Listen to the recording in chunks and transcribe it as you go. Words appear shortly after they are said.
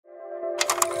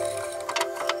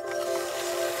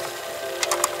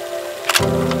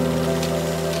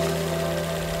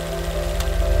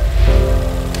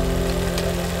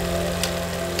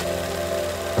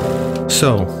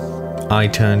So, I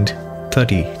turned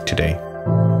 30 today.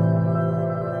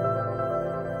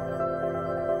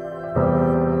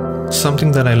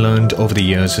 Something that I learned over the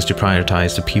years is to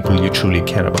prioritize the people you truly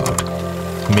care about.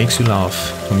 Who makes you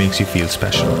laugh, who makes you feel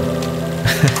special.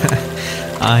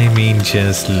 I mean,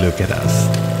 just look at us.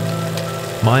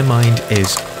 My mind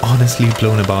is honestly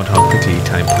blown about how quickly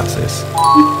time passes.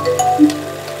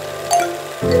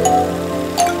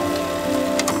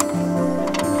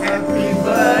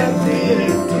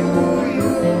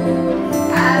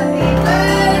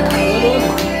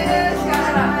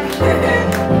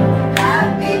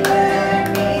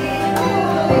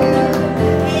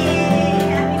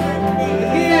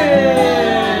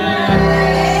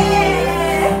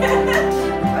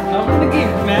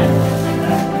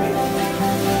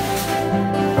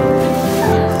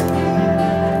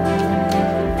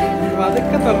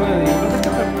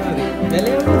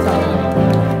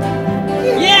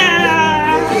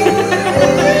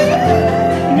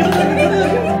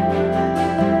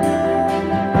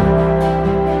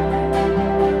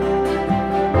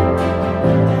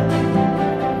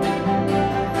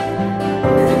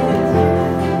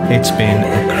 It's been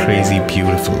a crazy,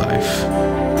 beautiful life.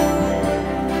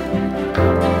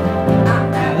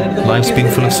 Life's been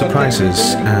full of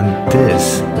surprises, and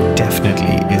this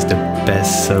definitely is the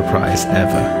best surprise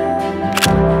ever.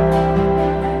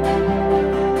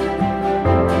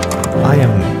 I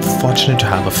am fortunate to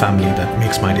have a family that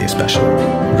makes my day special.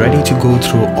 Ready to go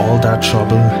through all that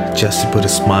trouble just to put a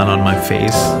smile on my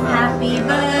face. Happy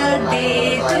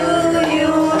birthday to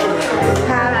you.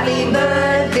 Happy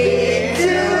birthday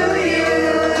to you.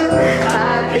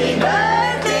 Happy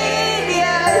birthday,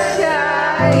 dear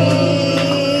Shari.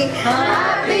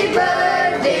 Happy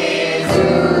birthday to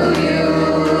you.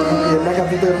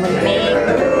 May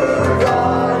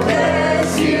God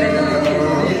bless you.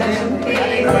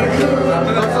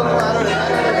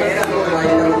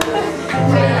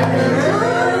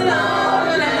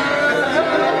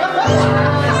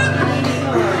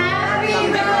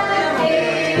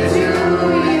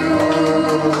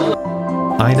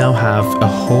 I now have a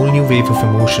whole new wave of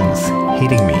emotions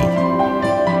hitting me.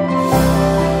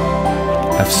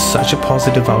 I have such a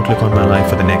positive outlook on my life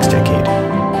for the next decade.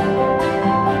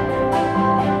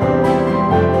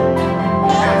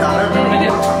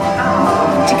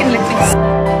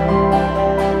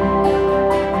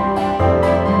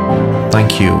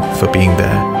 Thank you for being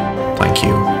there. Thank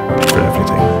you for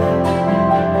everything.